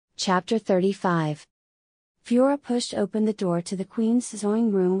Chapter 35. Fiora pushed open the door to the queen's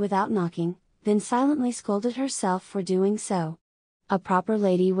sewing room without knocking, then silently scolded herself for doing so. A proper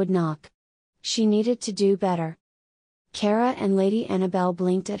lady would knock. She needed to do better. Kara and Lady Annabelle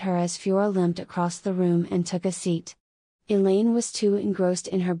blinked at her as Fiora limped across the room and took a seat. Elaine was too engrossed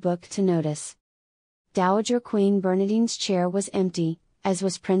in her book to notice. Dowager Queen Bernadine's chair was empty, as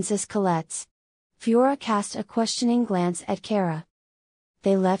was Princess Colette's. Fiora cast a questioning glance at Kara.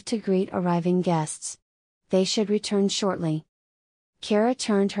 They left to greet arriving guests. They should return shortly. Kara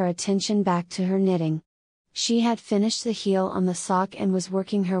turned her attention back to her knitting. She had finished the heel on the sock and was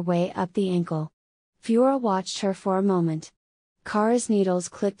working her way up the ankle. Fiora watched her for a moment. Kara's needles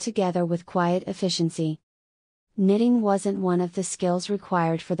clicked together with quiet efficiency. Knitting wasn't one of the skills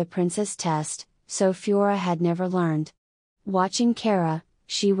required for the princess test, so Fiora had never learned. Watching Kara,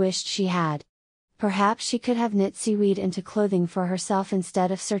 she wished she had. Perhaps she could have knit seaweed into clothing for herself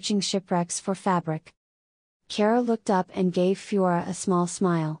instead of searching shipwrecks for fabric. Kara looked up and gave Fiora a small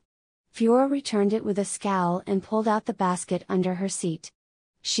smile. Fiora returned it with a scowl and pulled out the basket under her seat.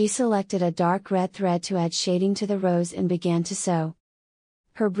 She selected a dark red thread to add shading to the rows and began to sew.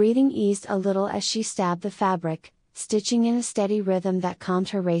 Her breathing eased a little as she stabbed the fabric, stitching in a steady rhythm that calmed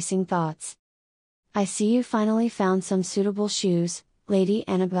her racing thoughts. "I see you finally found some suitable shoes," Lady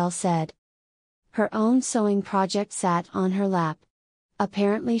Annabelle said. Her own sewing project sat on her lap.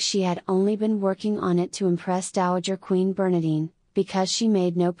 Apparently she had only been working on it to impress Dowager Queen Bernadine, because she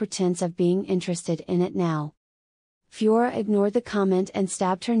made no pretense of being interested in it now. Fiora ignored the comment and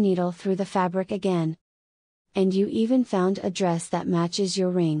stabbed her needle through the fabric again. "And you even found a dress that matches your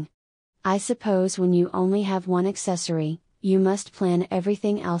ring. I suppose when you only have one accessory, you must plan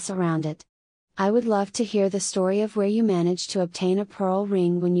everything else around it. I would love to hear the story of where you managed to obtain a pearl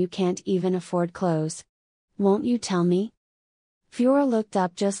ring when you can't even afford clothes. Won't you tell me?" Fiora looked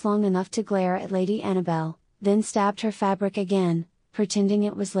up just long enough to glare at Lady Annabelle, then stabbed her fabric again, pretending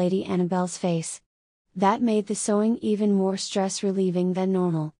it was Lady Annabelle's face. That made the sewing even more stress-relieving than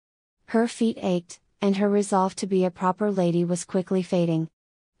normal. Her feet ached, and her resolve to be a proper lady was quickly fading.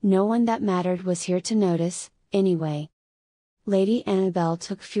 No one that mattered was here to notice, anyway. Lady Annabelle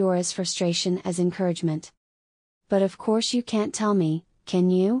took Fiora's frustration as encouragement. "But of course you can't tell me, can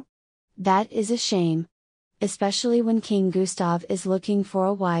you? That is a shame. Especially when King Gustav is looking for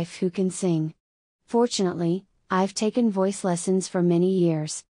a wife who can sing. Fortunately, I've taken voice lessons for many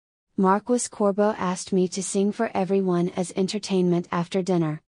years. Marquis Corbeau asked me to sing for everyone as entertainment after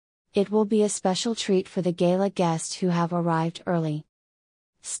dinner. It will be a special treat for the gala guests who have arrived early."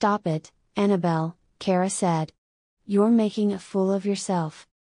 "Stop it, Annabelle," Kara said. "You're making a fool of yourself."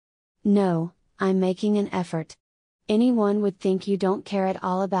 "No, I'm making an effort. Anyone would think you don't care at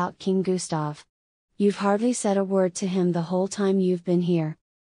all about King Gustav. You've hardly said a word to him the whole time you've been here.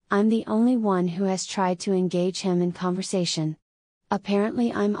 I'm the only one who has tried to engage him in conversation.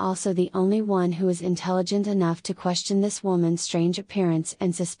 Apparently I'm also the only one who is intelligent enough to question this woman's strange appearance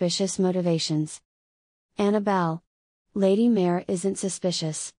and suspicious motivations." "Annabelle. Lady Mare isn't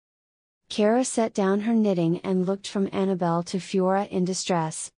suspicious." Kara set down her knitting and looked from Annabelle to Fiora in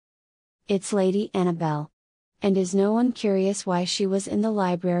distress. "It's Lady Annabelle. And is no one curious why she was in the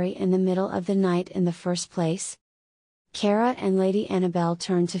library in the middle of the night in the first place?" Kara and Lady Annabelle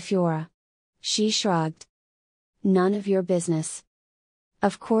turned to Fiora. She shrugged. "None of your business."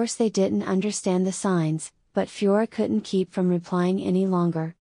 Of course they didn't understand the signs, but Fiora couldn't keep from replying any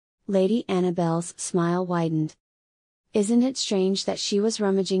longer. Lady Annabelle's smile widened. "Isn't it strange that she was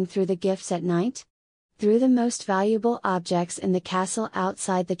rummaging through the gifts at night? Through the most valuable objects in the castle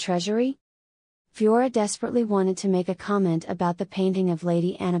outside the treasury?" Fiora desperately wanted to make a comment about the painting of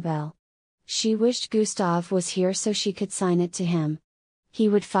Lady Annabelle. She wished Gustav was here so she could sign it to him. He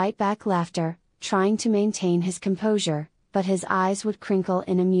would fight back laughter, trying to maintain his composure, but his eyes would crinkle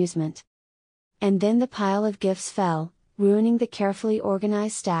in amusement. And then the pile of gifts fell, ruining the carefully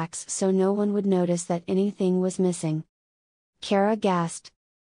organized stacks so no one would notice that anything was missing. Kara gasped.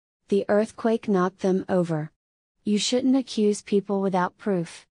 "The earthquake knocked them over. You shouldn't accuse people without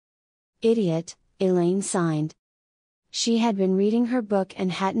proof." "Idiot," Elaine signed. She had been reading her book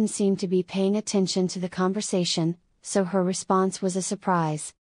and hadn't seemed to be paying attention to the conversation, so her response was a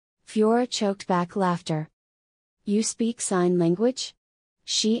surprise. Fiora choked back laughter. "You speak sign language?"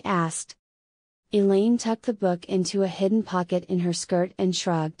 she asked. Elaine tucked the book into a hidden pocket in her skirt and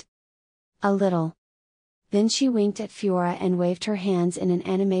shrugged. "A little." Then she winked at Fiora and waved her hands in an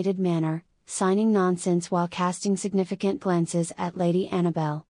animated manner, signing nonsense while casting significant glances at Lady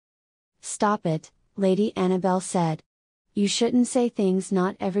Annabelle. "Stop it," Lady Annabelle said. "You shouldn't say things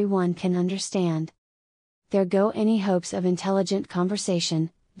not everyone can understand. There go any hopes of intelligent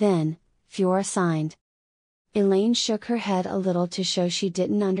conversation, then, Fiora signed. Elaine shook her head a little to show she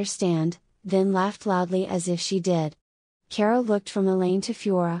didn't understand, then laughed loudly as if she did. Kara looked from Elaine to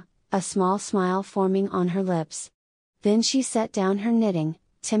Fiora, a small smile forming on her lips. Then she set down her knitting,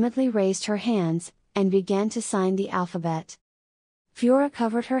 timidly raised her hands, and began to sign the alphabet. Fiora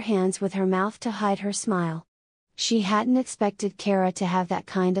covered her hands with her mouth to hide her smile. She hadn't expected Kara to have that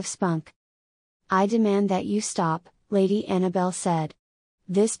kind of spunk. "I demand that you stop," Lady Annabelle said.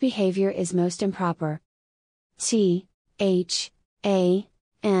 "This behavior is most improper." T-H-A-N-K-S.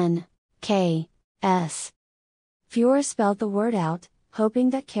 Fiora spelled the word out, hoping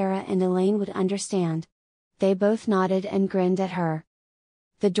that Kara and Elaine would understand. They both nodded and grinned at her.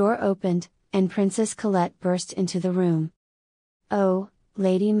 The door opened, and Princess Colette burst into the room. "Oh,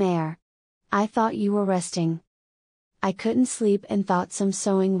 Lady Mare. I thought you were resting. I couldn't sleep and thought some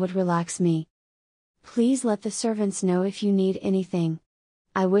sewing would relax me. Please let the servants know if you need anything.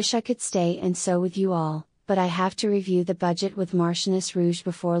 I wish I could stay and sew with you all, but I have to review the budget with Marchioness Rouge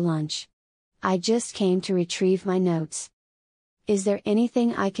before lunch. I just came to retrieve my notes." "Is there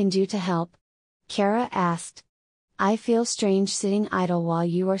anything I can do to help?" Kara asked. "I feel strange sitting idle while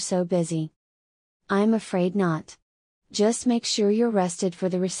you are so busy." "I'm afraid not. Just make sure you're rested for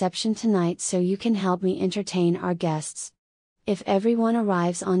the reception tonight so you can help me entertain our guests. If everyone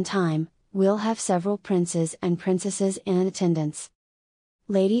arrives on time, we'll have several princes and princesses in attendance."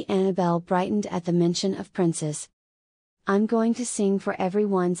 Lady Annabelle brightened at the mention of princes. "I'm going to sing for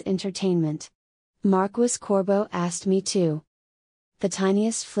everyone's entertainment. Marquis Corbeau asked me to." The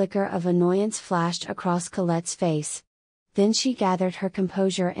tiniest flicker of annoyance flashed across Colette's face. Then she gathered her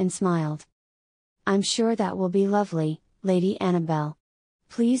composure and smiled. "I'm sure that will be lovely, Lady Annabelle.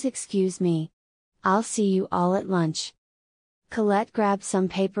 Please excuse me. I'll see you all at lunch." Colette grabbed some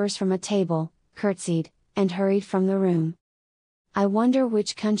papers from a table, curtsied, and hurried from the room. "I wonder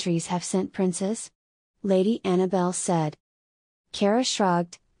which countries have sent princes?" Lady Annabelle said. Kara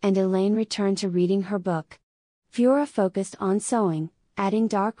shrugged, and Elaine returned to reading her book. Fiora focused on sewing, adding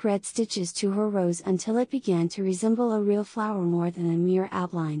dark red stitches to her rose until it began to resemble a real flower more than a mere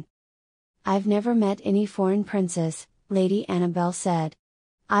outline. "I've never met any foreign princes," Lady Annabelle said.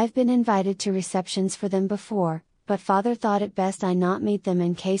 "I've been invited to receptions for them before, but father thought it best I not meet them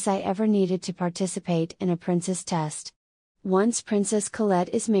in case I ever needed to participate in a princess test. Once Princess Colette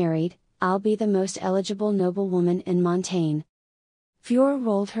is married, I'll be the most eligible noblewoman in Montaigne." Fiora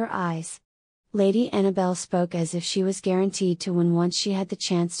rolled her eyes. Lady Annabelle spoke as if she was guaranteed to win once she had the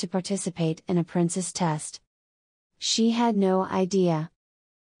chance to participate in a princess test. She had no idea.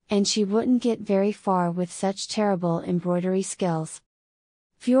 And she wouldn't get very far with such terrible embroidery skills.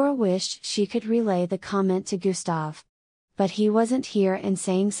 Fiora wished she could relay the comment to Gustave. But he wasn't here, and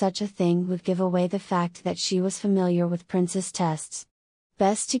saying such a thing would give away the fact that she was familiar with princess tests.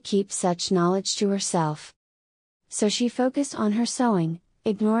 Best to keep such knowledge to herself. So she focused on her sewing,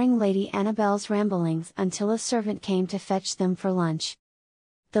 ignoring Lady Annabelle's ramblings until a servant came to fetch them for lunch.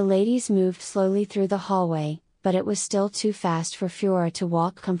 The ladies moved slowly through the hallway, but it was still too fast for Fiora to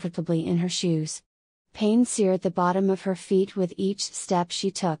walk comfortably in her shoes. Pain seared the bottom of her feet with each step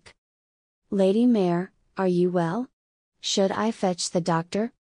she took. "Lady Mare, are you well? Should I fetch the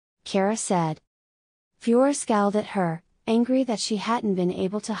doctor?" Kara said. Fiora scowled at her, angry that she hadn't been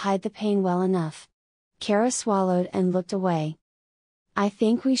able to hide the pain well enough. Kara swallowed and looked away. "I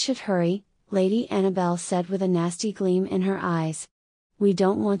think we should hurry," Lady Annabelle said with a nasty gleam in her eyes. "We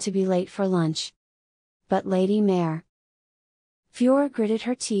don't want to be late for lunch." "But Lady Mare." Fiora gritted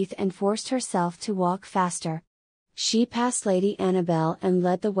her teeth and forced herself to walk faster. She passed Lady Annabelle and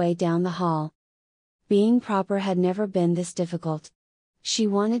led the way down the hall. Being proper had never been this difficult. She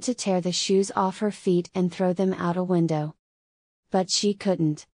wanted to tear the shoes off her feet and throw them out a window. But she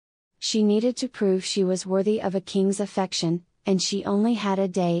couldn't. She needed to prove she was worthy of a king's affection, and she only had a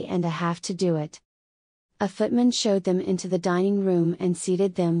day and a half to do it. A footman showed them into the dining room and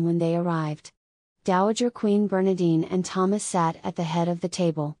seated them when they arrived. Dowager Queen Bernadine and Thomas sat at the head of the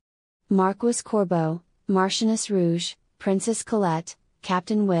table. Marquis Corbeau, Marchioness Rouge, Princess Colette,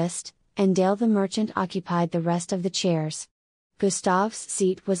 Captain Whist, and Dale the merchant occupied the rest of the chairs. Gustave's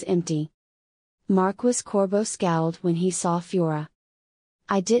seat was empty. Marquis Corbeau scowled when he saw Fiora.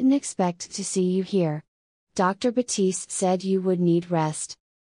 "I didn't expect to see you here. Dr. Batiste said you would need rest.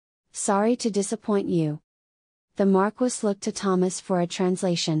 Sorry to disappoint you." The Marquis looked to Thomas for a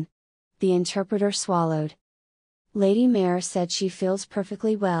translation. The interpreter swallowed. "Lady Mare said she feels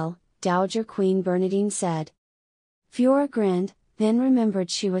perfectly well," Dowager Queen Bernadine said. Fiora grinned, then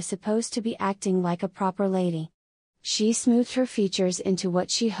remembered she was supposed to be acting like a proper lady. She smoothed her features into what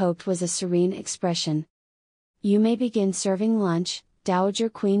she hoped was a serene expression. "You may begin serving lunch, Dowager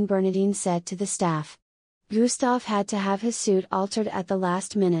Queen Bernadine said to the staff. Gustav had to have his suit altered at the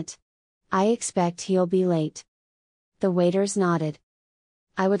last minute. I expect he'll be late. The waiters nodded.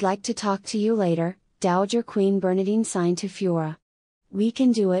 I would like to talk to you later, Dowager Queen Bernadine signed to Fiora. We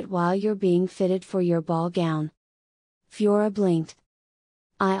can do it while you're being fitted for your ball gown. Fiora blinked.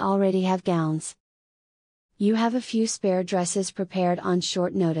 I already have gowns. You have a few spare dresses prepared on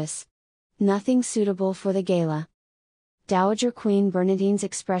short notice. Nothing suitable for the gala. Dowager Queen Bernadine's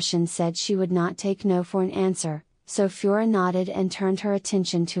expression said she would not take no for an answer, so Fiora nodded and turned her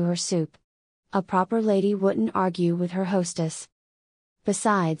attention to her soup. A proper lady wouldn't argue with her hostess.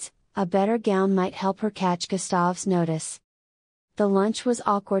 Besides, a better gown might help her catch Gustav's notice. The lunch was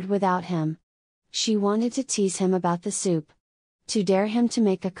awkward without him. She wanted to tease him about the soup. To dare him to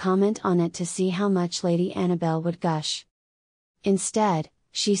make a comment on it to see how much Lady Annabelle would gush. Instead,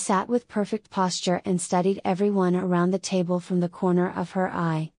 she sat with perfect posture and studied everyone around the table from the corner of her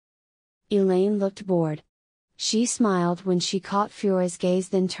eye. Elaine looked bored. She smiled when she caught Fiora's gaze,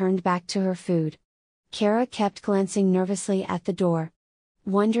 then turned back to her food. Kara kept glancing nervously at the door,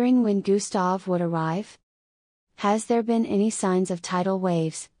 wondering when Gustav would arrive. Has there been any signs of tidal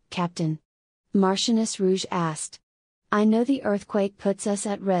waves, Captain? Marchioness Rouge asked. I know the earthquake puts us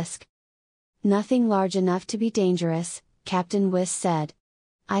at risk. Nothing large enough to be dangerous, Captain Wyss said.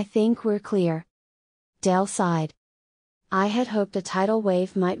 I think we're clear. Dale sighed. I had hoped a tidal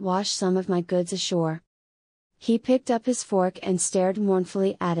wave might wash some of my goods ashore. He picked up his fork and stared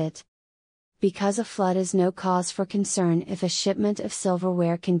mournfully at it. Because a flood is no cause for concern if a shipment of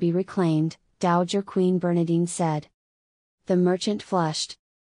silverware can be reclaimed, Dowager Queen Bernadine said. The merchant flushed.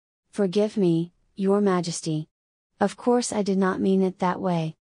 Forgive me, Your Majesty. Of course I did not mean it that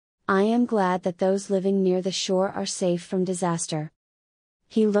way. I am glad that those living near the shore are safe from disaster.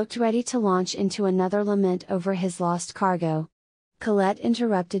 He looked ready to launch into another lament over his lost cargo. Colette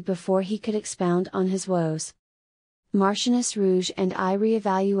interrupted before he could expound on his woes. Marchioness Rouge and I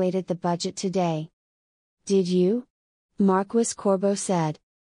re-evaluated the budget today. Did you? Marquis Corbeau said.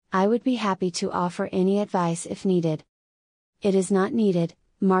 I would be happy to offer any advice if needed. It is not needed,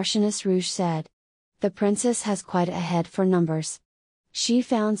 Marchioness Rouge said. The princess has quite a head for numbers. She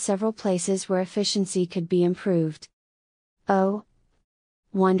found several places where efficiency could be improved. Oh!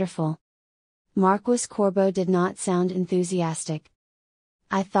 Wonderful! Marquis Corbeau did not sound enthusiastic.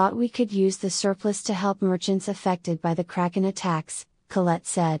 I thought we could use the surplus to help merchants affected by the Kraken attacks, Colette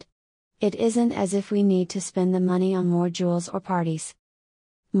said. It isn't as if we need to spend the money on more jewels or parties.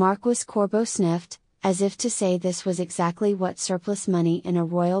 Marquis Corbeau sniffed, as if to say this was exactly what surplus money in a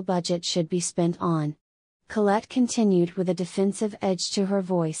royal budget should be spent on. Colette continued with a defensive edge to her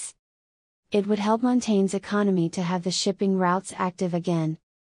voice. It would help Montaigne's economy to have the shipping routes active again.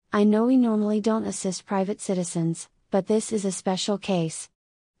 I know we normally don't assist private citizens, but this is a special case.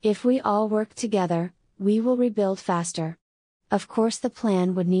 If we all work together, we will rebuild faster. Of course the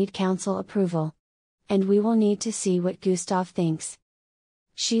plan would need council approval. And we will need to see what Gustav thinks.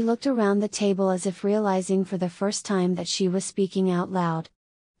 She looked around the table as if realizing for the first time that she was speaking out loud.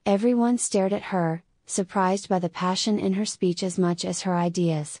 Everyone stared at her, surprised by the passion in her speech as much as her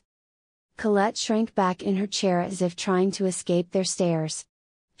ideas. Colette shrank back in her chair as if trying to escape their stares.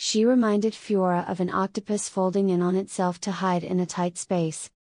 She reminded Fiora of an octopus folding in on itself to hide in a tight space.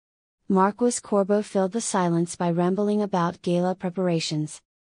 Marquis Corbeau filled the silence by rambling about gala preparations.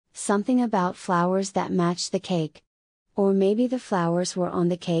 Something about flowers that matched the cake. Or maybe the flowers were on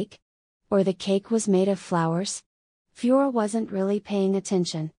the cake? Or the cake was made of flowers? Fiora wasn't really paying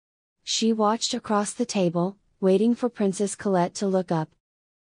attention. She watched across the table, waiting for Princess Colette to look up.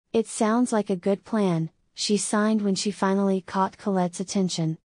 It sounds like a good plan, she sighed when she finally caught Colette's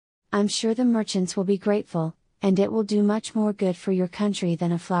attention. I'm sure the merchants will be grateful, and it will do much more good for your country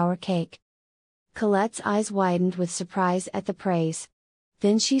than a flower cake. Colette's eyes widened with surprise at the praise.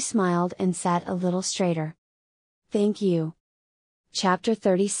 Then she smiled and sat a little straighter. Thank you. Chapter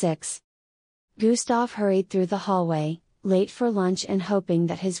 36. Gustav hurried through the hallway, late for lunch and hoping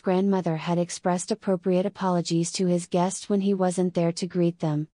that his grandmother had expressed appropriate apologies to his guests when he wasn't there to greet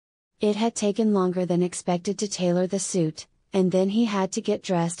them. It had taken longer than expected to tailor the suit, and then he had to get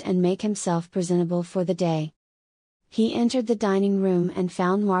dressed and make himself presentable for the day. He entered the dining room and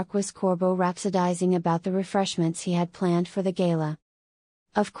found Marquis Corbeau rhapsodizing about the refreshments he had planned for the gala.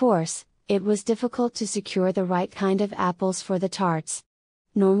 Of course, it was difficult to secure the right kind of apples for the tarts.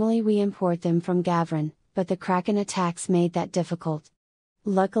 Normally we import them from Gavron, but the Kraken attacks made that difficult.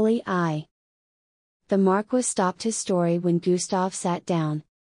 Luckily The Marquis stopped his story when Gustav sat down.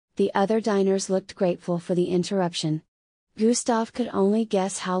 The other diners looked grateful for the interruption. Gustav could only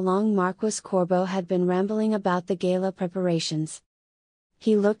guess how long Marquis Corbeau had been rambling about the gala preparations.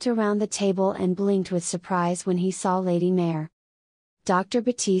 He looked around the table and blinked with surprise when he saw Lady Mare. Dr.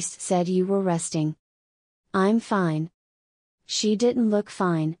 Baptiste said you were resting. I'm fine. She didn't look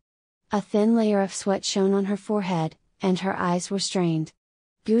fine. A thin layer of sweat shone on her forehead, and her eyes were strained.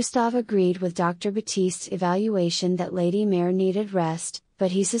 Gustave agreed with Dr. Baptiste's evaluation that Lady Mare needed rest, but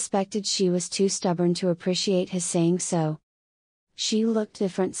he suspected she was too stubborn to appreciate his saying so. She looked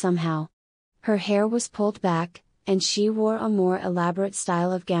different somehow. Her hair was pulled back, and she wore a more elaborate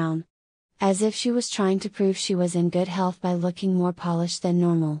style of gown. As if she was trying to prove she was in good health by looking more polished than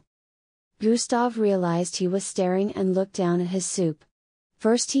normal. Gustave realized he was staring and looked down at his soup.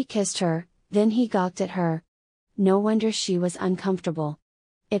 First he kissed her, then he gawked at her. No wonder she was uncomfortable.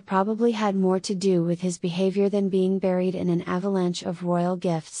 It probably had more to do with his behavior than being buried in an avalanche of royal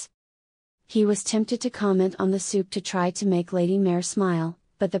gifts. He was tempted to comment on the soup to try to make Lady Mare smile,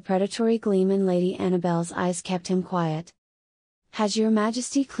 but the predatory gleam in Lady Annabelle's eyes kept him quiet. Has your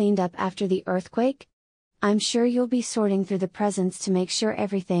Majesty cleaned up after the earthquake? I'm sure you'll be sorting through the presents to make sure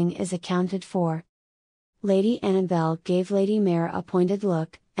everything is accounted for. Lady Annabelle gave Lady Mare a pointed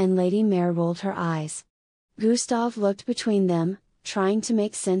look, and Lady Mare rolled her eyes. Gustave looked between them, trying to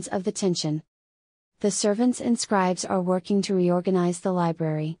make sense of the tension. The servants and scribes are working to reorganize the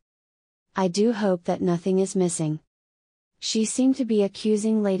library. I do hope that nothing is missing. She seemed to be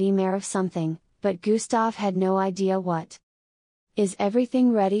accusing Lady Mare of something, but Gustave had no idea what. Is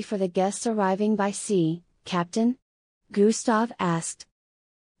everything ready for the guests arriving by sea, Captain? Gustave asked.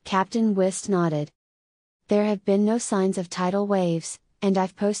 Captain Whist nodded. There have been no signs of tidal waves, and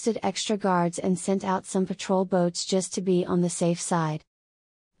I've posted extra guards and sent out some patrol boats just to be on the safe side.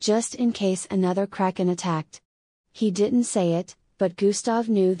 Just in case another kraken attacked. He didn't say it, but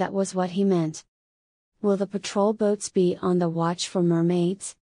Gustave knew that was what he meant. Will the patrol boats be on the watch for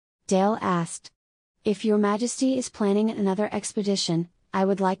mermaids? Dale asked. If your Majesty is planning another expedition, I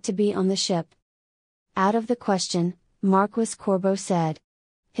would like to be on the ship. Out of the question, Marquis Corbeau said.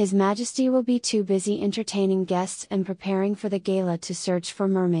 His Majesty will be too busy entertaining guests and preparing for the gala to search for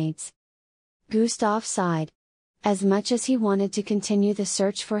mermaids. Gustave sighed. As much as he wanted to continue the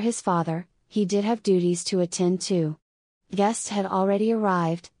search for his father, he did have duties to attend to. Guests had already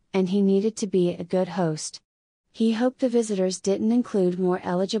arrived, and he needed to be a good host. He hoped the visitors didn't include more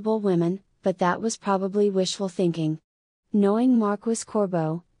eligible women, but that was probably wishful thinking. Knowing Marquis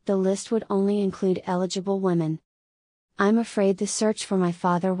Corbeau, the list would only include eligible women. I'm afraid the search for my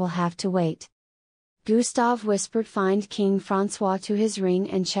father will have to wait. Gustave whispered find King Francois to his ring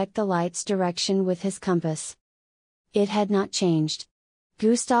and checked the light's direction with his compass. It had not changed.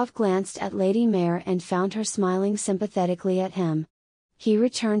 Gustave glanced at Lady Mare and found her smiling sympathetically at him. He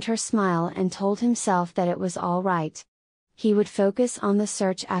returned her smile and told himself that it was all right. He would focus on the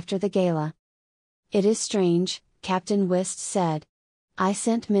search after the gala. It is strange, Captain Whist said. I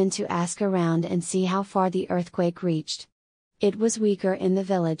sent men to ask around and see how far the earthquake reached. It was weaker in the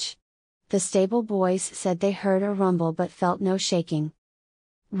village. The stable boys said they heard a rumble but felt no shaking.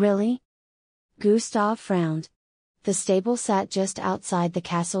 Really? Gustave frowned. The stable sat just outside the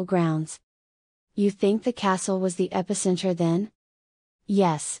castle grounds. You think the castle was the epicenter then?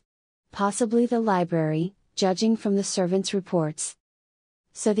 Yes. Possibly the library, judging from the servants' reports.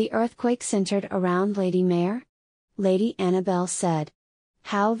 So the earthquake centered around Lady Mare? Lady Annabelle said.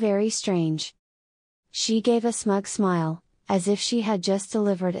 How very strange. She gave a smug smile, as if she had just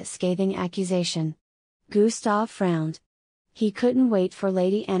delivered a scathing accusation. Gustave frowned. He couldn't wait for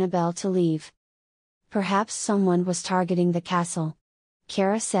Lady Annabelle to leave. Perhaps someone was targeting the castle.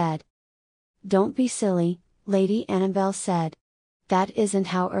 Kara said. Don't be silly, Lady Annabelle said. That isn't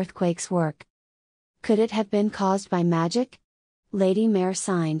how earthquakes work. Could it have been caused by magic? Lady Mare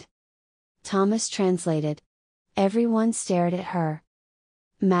signed. Thomas translated. Everyone stared at her.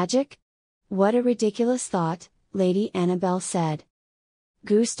 Magic? What a ridiculous thought, Lady Annabelle said.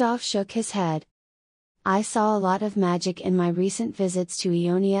 Gustave shook his head. I saw a lot of magic in my recent visits to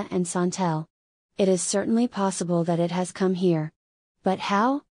Ionia and Santel. It is certainly possible that it has come here. But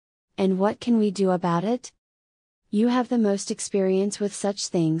how? And what can we do about it? You have the most experience with such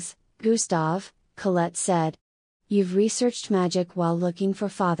things, Gustave, Colette said. You've researched magic while looking for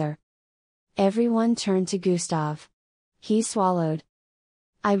father. Everyone turned to Gustave. He swallowed.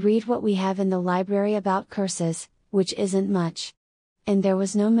 I read what we have in the library about curses, which isn't much. And there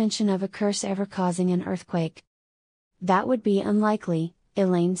was no mention of a curse ever causing an earthquake. That would be unlikely,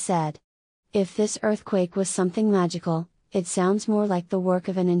 Elaine said. If this earthquake was something magical, it sounds more like the work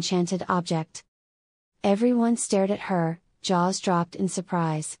of an enchanted object. Everyone stared at her, jaws dropped in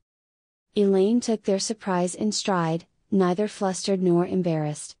surprise. Elaine took their surprise in stride, neither flustered nor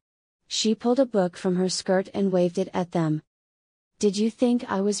embarrassed. She pulled a book from her skirt and waved it at them. Did you think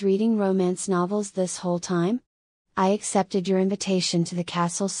I was reading romance novels this whole time? I accepted your invitation to the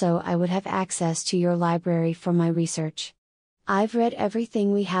castle so I would have access to your library for my research. I've read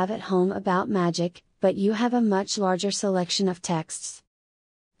everything we have at home about magic, but you have a much larger selection of texts.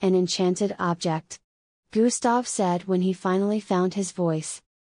 An enchanted object. Gustav said when he finally found his voice.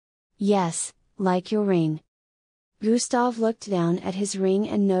 Yes, like your ring. Gustav looked down at his ring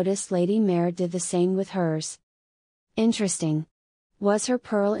and noticed Lady Mare did the same with hers. Interesting. Was her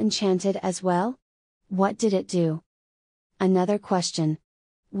pearl enchanted as well? What did it do? Another question.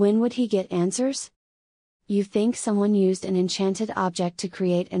 When would he get answers? You think someone used an enchanted object to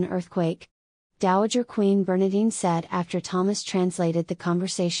create an earthquake? Dowager Queen Bernadine said after Thomas translated the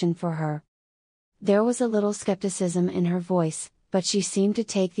conversation for her. There was a little skepticism in her voice, but she seemed to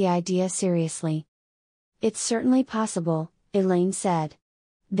take the idea seriously. It's certainly possible, Elaine said.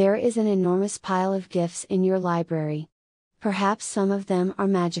 There is an enormous pile of gifts in your library. Perhaps some of them are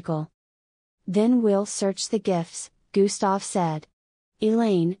magical. Then we'll search the gifts, Gustav said.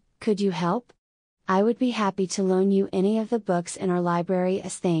 Elaine, could you help? I would be happy to loan you any of the books in our library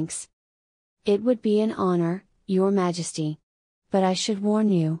as thanks. It would be an honor, Your Majesty. But I should warn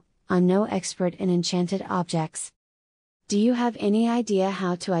you, I'm no expert in enchanted objects. Do you have any idea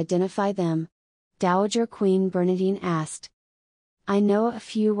how to identify them? Dowager Queen Bernadine asked. I know a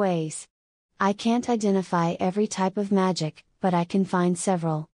few ways. I can't identify every type of magic, but I can find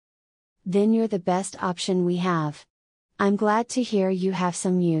several. Then you're the best option we have. I'm glad to hear you have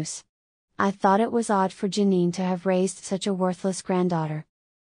some use. I thought it was odd for Janine to have raised such a worthless granddaughter.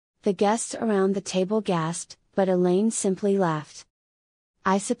 The guests around the table gasped, but Elaine simply laughed.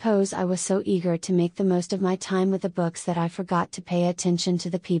 I suppose I was so eager to make the most of my time with the books that I forgot to pay attention to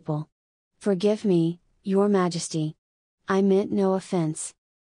the people. Forgive me, Your Majesty. I meant no offense.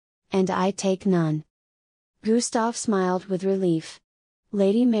 And I take none. Gustav smiled with relief.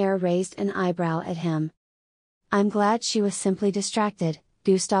 Lady Mare raised an eyebrow at him. I'm glad she was simply distracted,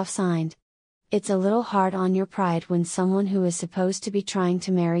 Gustav sighed. It's a little hard on your pride when someone who is supposed to be trying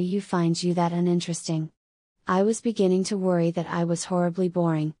to marry you finds you that uninteresting. I was beginning to worry that I was horribly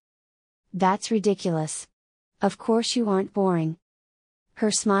boring. That's ridiculous. Of course you aren't boring.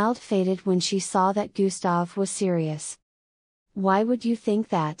 Her smile faded when she saw that Gustav was serious. Why would you think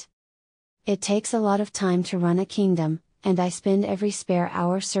that? It takes a lot of time to run a kingdom, and I spend every spare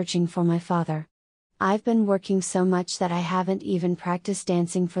hour searching for my father. I've been working so much that I haven't even practiced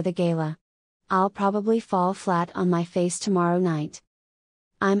dancing for the gala. I'll probably fall flat on my face tomorrow night.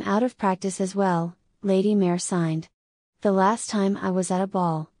 I'm out of practice as well, Lady Mare sighed. The last time I was at a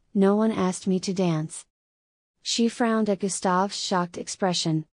ball, no one asked me to dance. She frowned at Gustav's shocked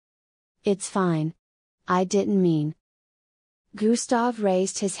expression. It's fine. I didn't mean. Gustav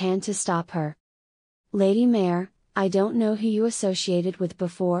raised his hand to stop her. Lady Mare, I don't know who you associated with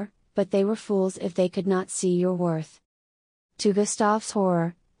before, but they were fools if they could not see your worth. To Gustav's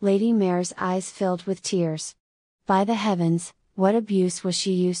horror, Lady Mare's eyes filled with tears. By the heavens, what abuse was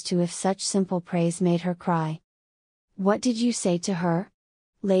she used to if such simple praise made her cry? What did you say to her?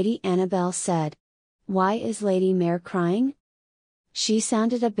 Lady Annabelle said. Why is Lady Mare crying? She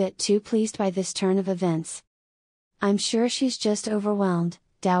sounded a bit too pleased by this turn of events. I'm sure she's just overwhelmed,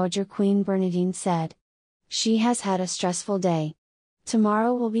 Dowager Queen Bernadine said. She has had a stressful day.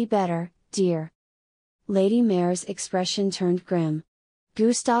 Tomorrow will be better, dear. Lady Mare's expression turned grim.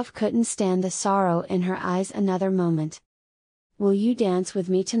 Gustav couldn't stand the sorrow in her eyes another moment. Will you dance with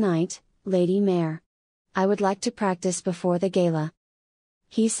me tonight, Lady Mare? I would like to practice before the gala.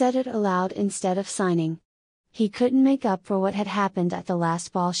 He said it aloud instead of signing. He couldn't make up for what had happened at the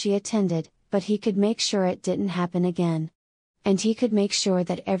last ball she attended, but he could make sure it didn't happen again. And he could make sure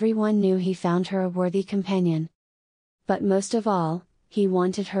that everyone knew he found her a worthy companion. But most of all, he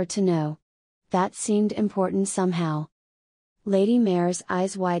wanted her to know. That seemed important somehow. Lady Mare's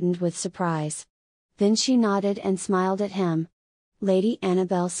eyes widened with surprise. Then she nodded and smiled at him. Lady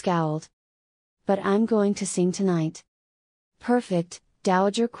Annabelle scowled. But I'm going to sing tonight. Perfect,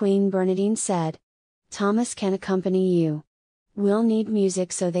 Dowager Queen Bernadine said. Thomas can accompany you. We'll need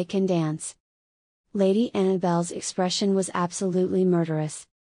music so they can dance. Lady Annabelle's expression was absolutely murderous.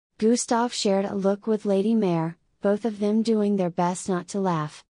 Gustav shared a look with Lady Mare, both of them doing their best not to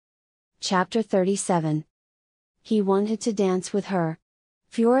laugh. Chapter 37. He wanted to dance with her.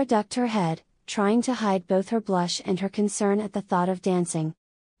 Fiora ducked her head, trying to hide both her blush and her concern at the thought of dancing.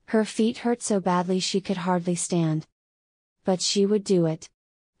 Her feet hurt so badly she could hardly stand. But she would do it.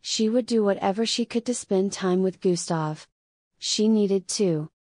 She would do whatever she could to spend time with Gustav. She needed to.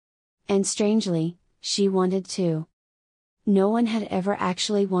 And strangely, she wanted to. No one had ever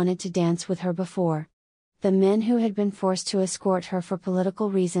actually wanted to dance with her before. The men who had been forced to escort her for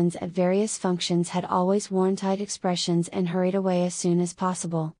political reasons at various functions had always worn tight expressions and hurried away as soon as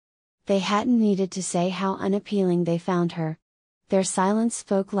possible. They hadn't needed to say how unappealing they found her. Their silence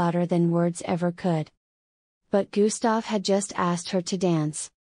spoke louder than words ever could. But Gustav had just asked her to dance.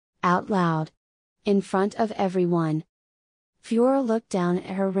 Out loud. In front of everyone. Fiora looked down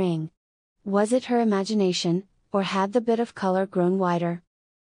at her ring. Was it her imagination, or had the bit of color grown wider?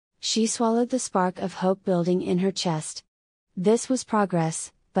 She swallowed the spark of hope building in her chest. This was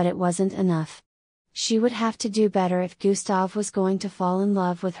progress, but it wasn't enough. She would have to do better if Gustav was going to fall in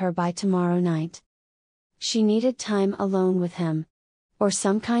love with her by tomorrow night. She needed time alone with him. Or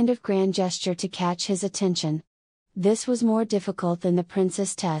some kind of grand gesture to catch his attention. This was more difficult than the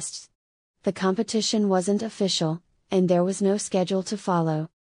princess tests. The competition wasn't official, and there was no schedule to follow.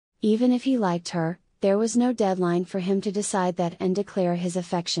 Even if he liked her, there was no deadline for him to decide that and declare his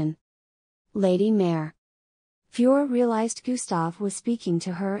affection. Lady Mare. Fiora realized Gustav was speaking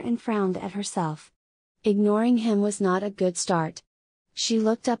to her and frowned at herself. Ignoring him was not a good start. She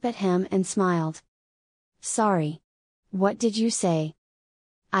looked up at him and smiled. Sorry. What did you say?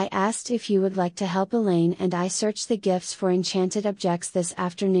 I asked if you would like to help Elaine and I search the gifts for enchanted objects this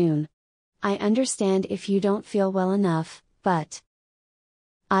afternoon. I understand if you don't feel well enough, but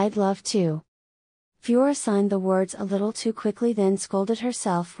I'd love to. Fiora signed the words a little too quickly, then scolded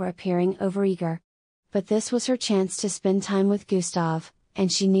herself for appearing overeager. But this was her chance to spend time with Gustav,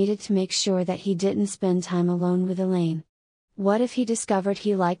 and she needed to make sure that he didn't spend time alone with Elaine. What if he discovered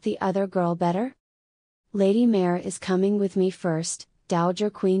he liked the other girl better? Lady Mare is coming with me first, Dowager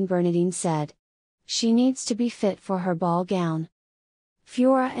Queen Bernadine said. She needs to be fit for her ball gown.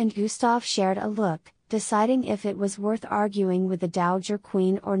 Fiora and Gustav shared a look, deciding if it was worth arguing with the Dowager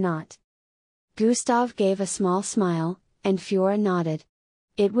Queen or not. Gustav gave a small smile, and Fiora nodded.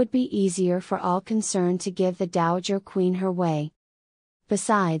 It would be easier for all concerned to give the Dowager Queen her way.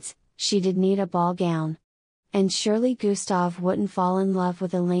 Besides, she did need a ball gown. And surely Gustav wouldn't fall in love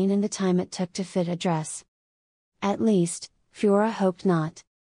with Elaine in the time it took to fit a dress. At least, Fiora hoped not.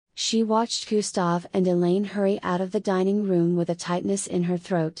 She watched Gustav and Elaine hurry out of the dining room with a tightness in her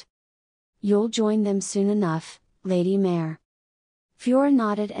throat. You'll join them soon enough, Lady Mare. Fiora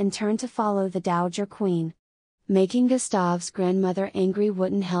nodded and turned to follow the Dowager Queen. Making Gustav's grandmother angry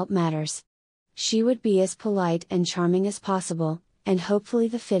wouldn't help matters. She would be as polite and charming as possible, and hopefully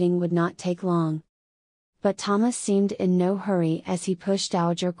the fitting would not take long. But Thomas seemed in no hurry as he pushed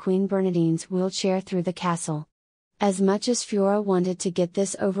Dowager Queen Bernadine's wheelchair through the castle. As much as Fiora wanted to get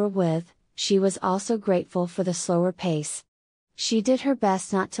this over with, she was also grateful for the slower pace. She did her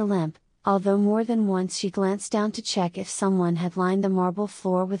best not to limp, although more than once she glanced down to check if someone had lined the marble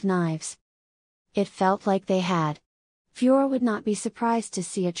floor with knives. It felt like they had. Fiora would not be surprised to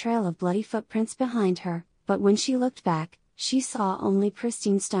see a trail of bloody footprints behind her, but when she looked back, she saw only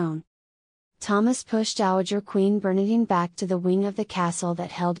pristine stone. Thomas pushed Dowager Queen Bernadine back to the wing of the castle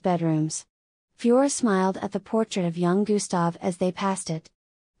that held bedrooms. Fiora smiled at the portrait of young Gustav as they passed it.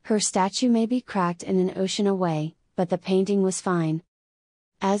 Her statue may be cracked in an ocean away, but the painting was fine.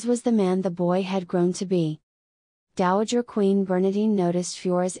 As was the man the boy had grown to be. Dowager Queen Bernadine noticed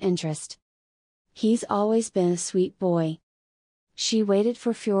Fiora's interest. He's always been a sweet boy. She waited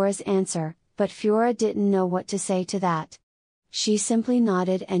for Fiora's answer, but Fiora didn't know what to say to that. She simply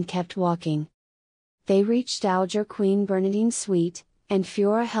nodded and kept walking. They reached Dowager Queen Bernadine's suite, and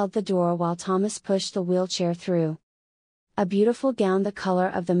Fiora held the door while Thomas pushed the wheelchair through. A beautiful gown the color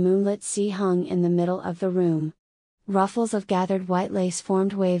of the moonlit sea hung in the middle of the room. Ruffles of gathered white lace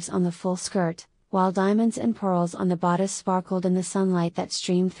formed waves on the full skirt, while diamonds and pearls on the bodice sparkled in the sunlight that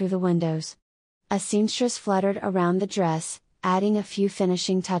streamed through the windows. A seamstress fluttered around the dress, adding a few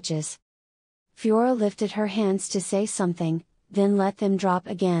finishing touches. Fiora lifted her hands to say something, then let them drop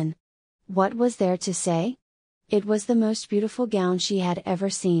again. What was there to say? It was the most beautiful gown she had ever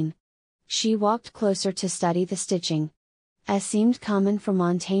seen. She walked closer to study the stitching. As seemed common for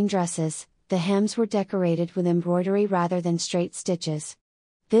Montaigne dresses, the hems were decorated with embroidery rather than straight stitches.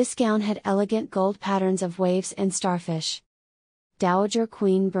 This gown had elegant gold patterns of waves and starfish. Dowager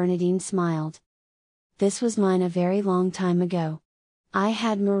Queen Bernadine smiled. This was mine a very long time ago. I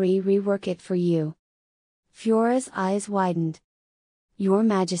had Marie rework it for you. Fiora's eyes widened. Your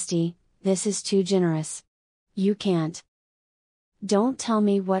Majesty, this is too generous. You can't. Don't tell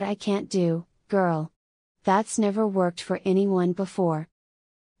me what I can't do, girl. That's never worked for anyone before.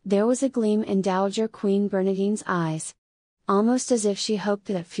 There was a gleam in Dowager Queen Bernadine's eyes. Almost as if she hoped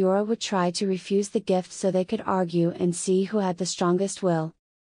that Fiora would try to refuse the gift so they could argue and see who had the strongest will.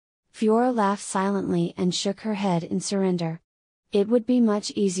 Fiora laughed silently and shook her head in surrender. It would be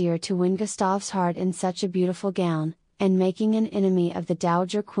much easier to win Gustave's heart in such a beautiful gown, and making an enemy of the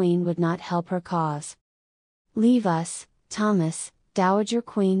Dowager Queen would not help her cause. "Leave us, Thomas," Dowager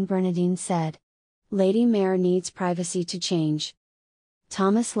Queen Bernadine said. "Lady Mare needs privacy to change."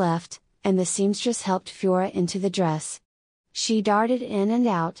 Thomas left, and the seamstress helped Fiora into the dress. She darted in and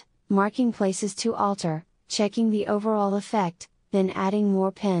out, marking places to alter, checking the overall effect, then adding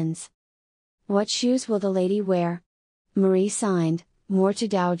more pins. "What shoes will the lady wear?" Marie signed, more to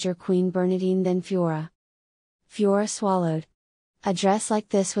Dowager Queen Bernadine than Fiora. Fiora swallowed. A dress like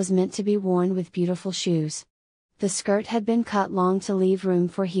this was meant to be worn with beautiful shoes. The skirt had been cut long to leave room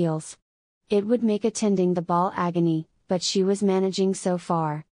for heels. It would make attending the ball agony, but she was managing so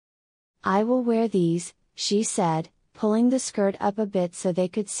far. "I will wear these," she said, pulling the skirt up a bit so they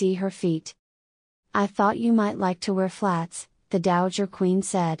could see her feet. "I thought you might like to wear flats," the Dowager Queen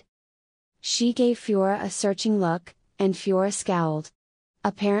said. She gave Fiora a searching look, and Fiora scowled.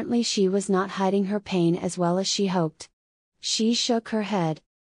 Apparently she was not hiding her pain as well as she hoped. She shook her head.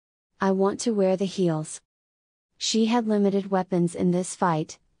 "I want to wear the heels." She had limited weapons in this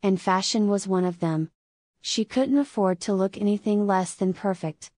fight, and fashion was one of them. She couldn't afford to look anything less than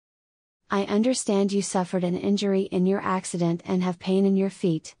perfect. "I understand you suffered an injury in your accident and have pain in your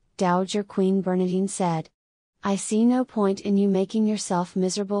feet," Dowager Queen Bernadine said. "I see no point in you making yourself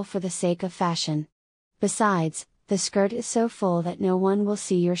miserable for the sake of fashion. Besides, the skirt is so full that no one will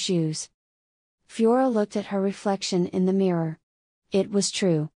see your shoes." Fiora looked at her reflection in the mirror. It was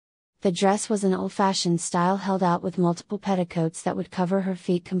true. The dress was an old-fashioned style held out with multiple petticoats that would cover her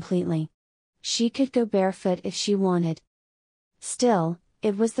feet completely. She could go barefoot if she wanted. Still,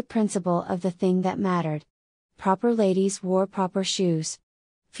 it was the principle of the thing that mattered. Proper ladies wore proper shoes.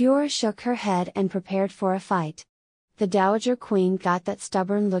 Fiora shook her head and prepared for a fight. The Dowager Queen got that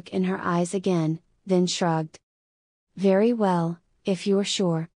stubborn look in her eyes again, then shrugged. "Very well, if you're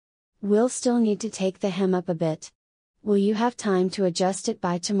sure. We'll still need to take the hem up a bit. Will you have time to adjust it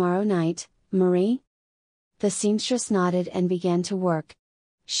by tomorrow night, Marie?" The seamstress nodded and began to work.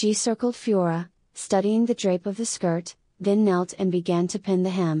 She circled Fiora, studying the drape of the skirt, then knelt and began to pin the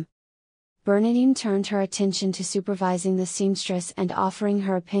hem. Bernadine turned her attention to supervising the seamstress and offering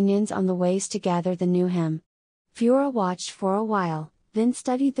her opinions on the ways to gather the new hem. Fiora watched for a while, then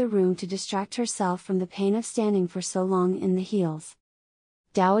studied the room to distract herself from the pain of standing for so long in the heels.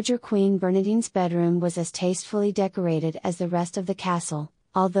 Dowager Queen Bernadine's bedroom was as tastefully decorated as the rest of the castle,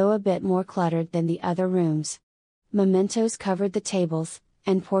 although a bit more cluttered than the other rooms. Mementos covered the tables,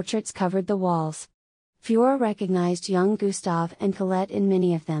 and portraits covered the walls. Fiora recognized young Gustave and Colette in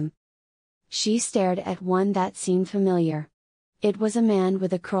many of them. She stared at one that seemed familiar. It was a man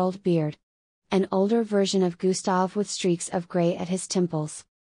with a curled beard. An older version of Gustave with streaks of gray at his temples.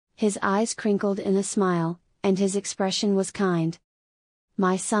 His eyes crinkled in a smile, and his expression was kind.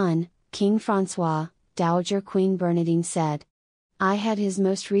 "My son, King Francois," Dowager Queen Bernadine said. "I had his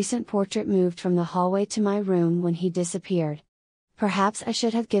most recent portrait moved from the hallway to my room when he disappeared. Perhaps I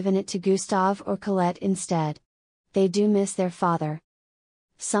should have given it to Gustave or Colette instead. They do miss their father."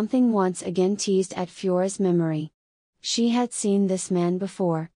 Something once again teased at Fiora's memory. She had seen this man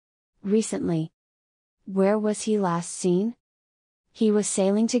before. Recently. Where was he last seen? He was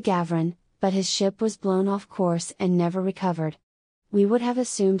sailing to Gavron, but his ship was blown off course and never recovered. We would have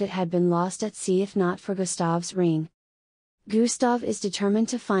assumed it had been lost at sea if not for Gustave's ring. "Gustave is determined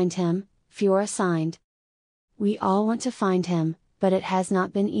to find him," Fiora signed. "We all want to find him, but it has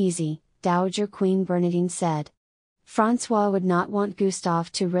not been easy," Dowager Queen Bernadine said. "Francois would not want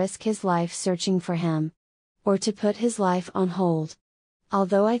Gustave to risk his life searching for him. Or to put his life on hold.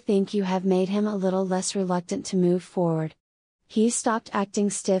 Although I think you have made him a little less reluctant to move forward. He's stopped acting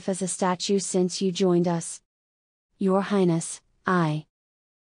stiff as a statue since you joined us." "Your Highness, I."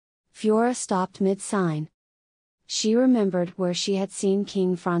 Fiora stopped mid-sign. She remembered where she had seen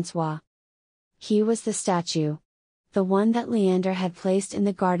King Francois. He was the statue. The one that Leander had placed in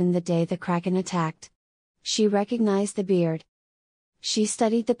the garden the day the Kraken attacked. She recognized the beard. She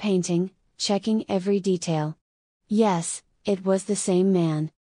studied the painting, checking every detail. Yes, it was the same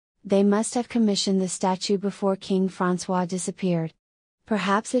man. They must have commissioned the statue before King Francois disappeared.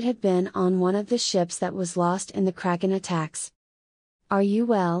 Perhaps it had been on one of the ships that was lost in the Kraken attacks. "Are you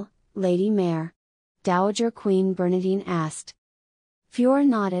well, Lady Mare?" Dowager Queen Bernadine asked. Fiora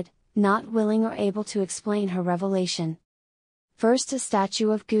nodded, not willing or able to explain her revelation. First a statue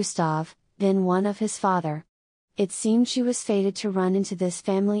of Gustave, then one of his father. It seemed she was fated to run into this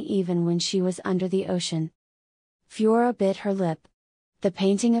family even when she was under the ocean. Fiora bit her lip. The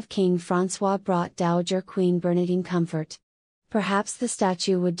painting of King Francois brought Dowager Queen Bernadine comfort. Perhaps the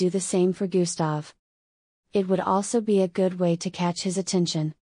statue would do the same for Gustave. It would also be a good way to catch his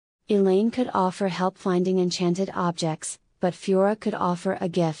attention. Elaine could offer help finding enchanted objects, but Fiora could offer a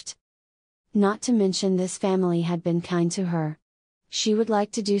gift. Not to mention this family had been kind to her. She would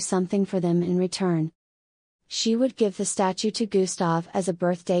like to do something for them in return. She would give the statue to Gustav as a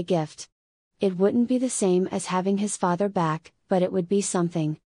birthday gift. It wouldn't be the same as having his father back, but it would be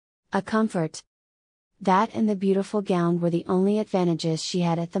something. A comfort. That and the beautiful gown were the only advantages she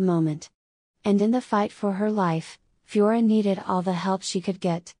had at the moment. And in the fight for her life, Fiora needed all the help she could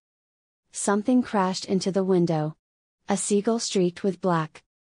get. Something crashed into the window. A seagull streaked with black.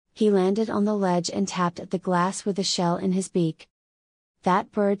 He landed on the ledge and tapped at the glass with a shell in his beak.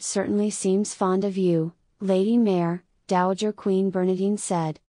 "That bird certainly seems fond of you, Lady Mare," Dowager Queen Bernadine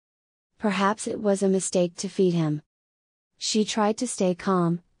said. Perhaps it was a mistake to feed him. She tried to stay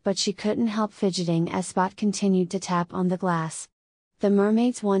calm, but she couldn't help fidgeting as Spot continued to tap on the glass. The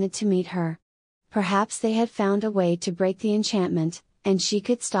mermaids wanted to meet her. Perhaps they had found a way to break the enchantment, and she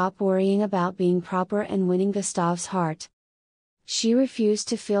could stop worrying about being proper and winning Gustav's heart. She refused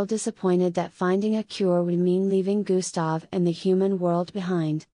to feel disappointed that finding a cure would mean leaving Gustav and the human world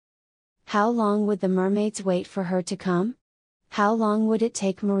behind. How long would the mermaids wait for her to come? How long would it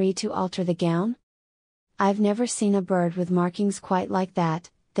take Marie to alter the gown? "I've never seen a bird with markings quite like that,"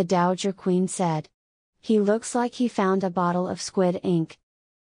 the Dowager Queen said. "He looks like he found a bottle of squid ink."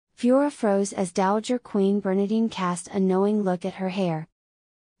 Fiora froze as Dowager Queen Bernadine cast a knowing look at her hair.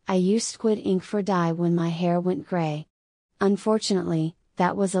 "I used squid ink for dye when my hair went gray. Unfortunately,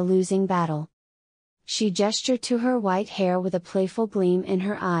 that was a losing battle." She gestured to her white hair with a playful gleam in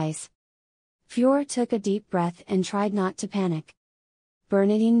her eyes. Fiora took a deep breath and tried not to panic.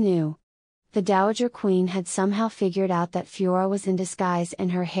 Bernadine knew. The Dowager Queen had somehow figured out that Fiora was in disguise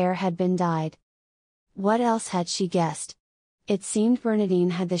and her hair had been dyed. What else had she guessed? It seemed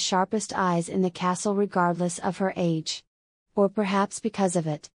Bernadine had the sharpest eyes in the castle regardless of her age. Or perhaps because of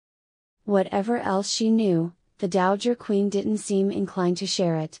it. Whatever else she knew, the Dowager Queen didn't seem inclined to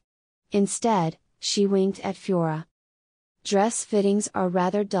share it. Instead, she winked at Fiora. "Dress fittings are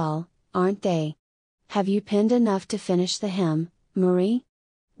rather dull, aren't they? Have you pinned enough to finish the hem, Marie?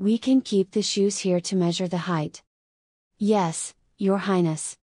 We can keep the shoes here to measure the height." "Yes, Your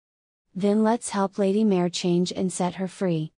Highness." "Then let's help Lady Mare change and set her free."